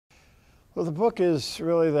Well, the book is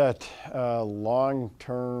really that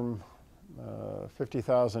long-term,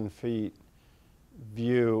 50,000 feet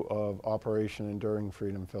view of Operation Enduring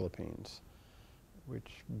Freedom Philippines,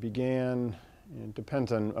 which began, it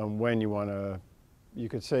depends on when you want to, you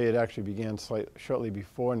could say it actually began shortly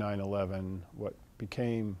before 9/11, what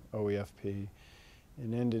became OEFP,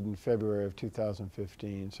 and ended in February of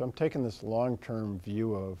 2015. So I'm taking this long-term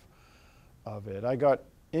view of it. I got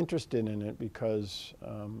interested in it because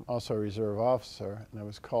also a reserve officer, and I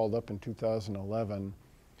was called up in 2011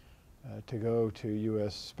 to go to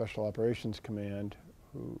U.S. Special Operations Command,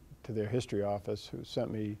 to their history office, who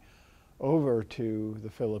sent me over to the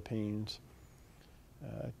Philippines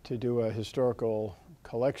to do a historical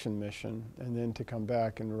collection mission, and then to come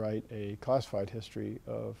back and write a classified history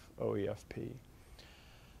of OEFP.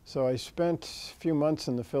 So I spent a few months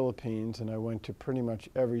in the Philippines, and I went to pretty much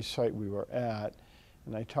every site we were at,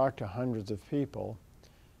 and I talked to hundreds of people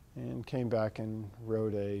and came back and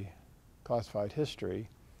wrote a classified history.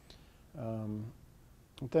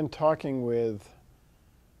 Then talking with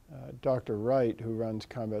Dr. Wright, who runs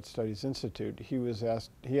Combat Studies Institute, he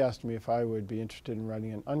asked me if I would be interested in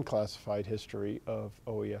writing an unclassified history of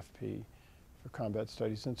OEFP for Combat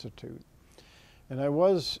Studies Institute. And I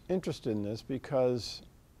was interested in this because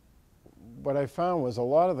what I found was a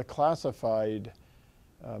lot of the classified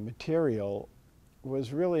material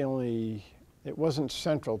was really only, it wasn't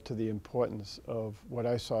central to the importance of what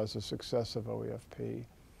I saw as the success of OEFP.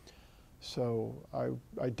 So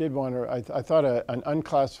I did want to, I thought an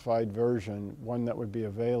unclassified version, one that would be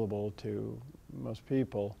available to most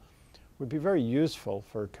people, would be very useful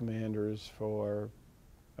for commanders for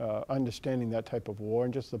understanding that type of war,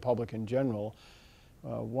 and just the public in general,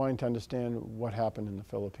 wanting to understand what happened in the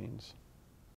Philippines.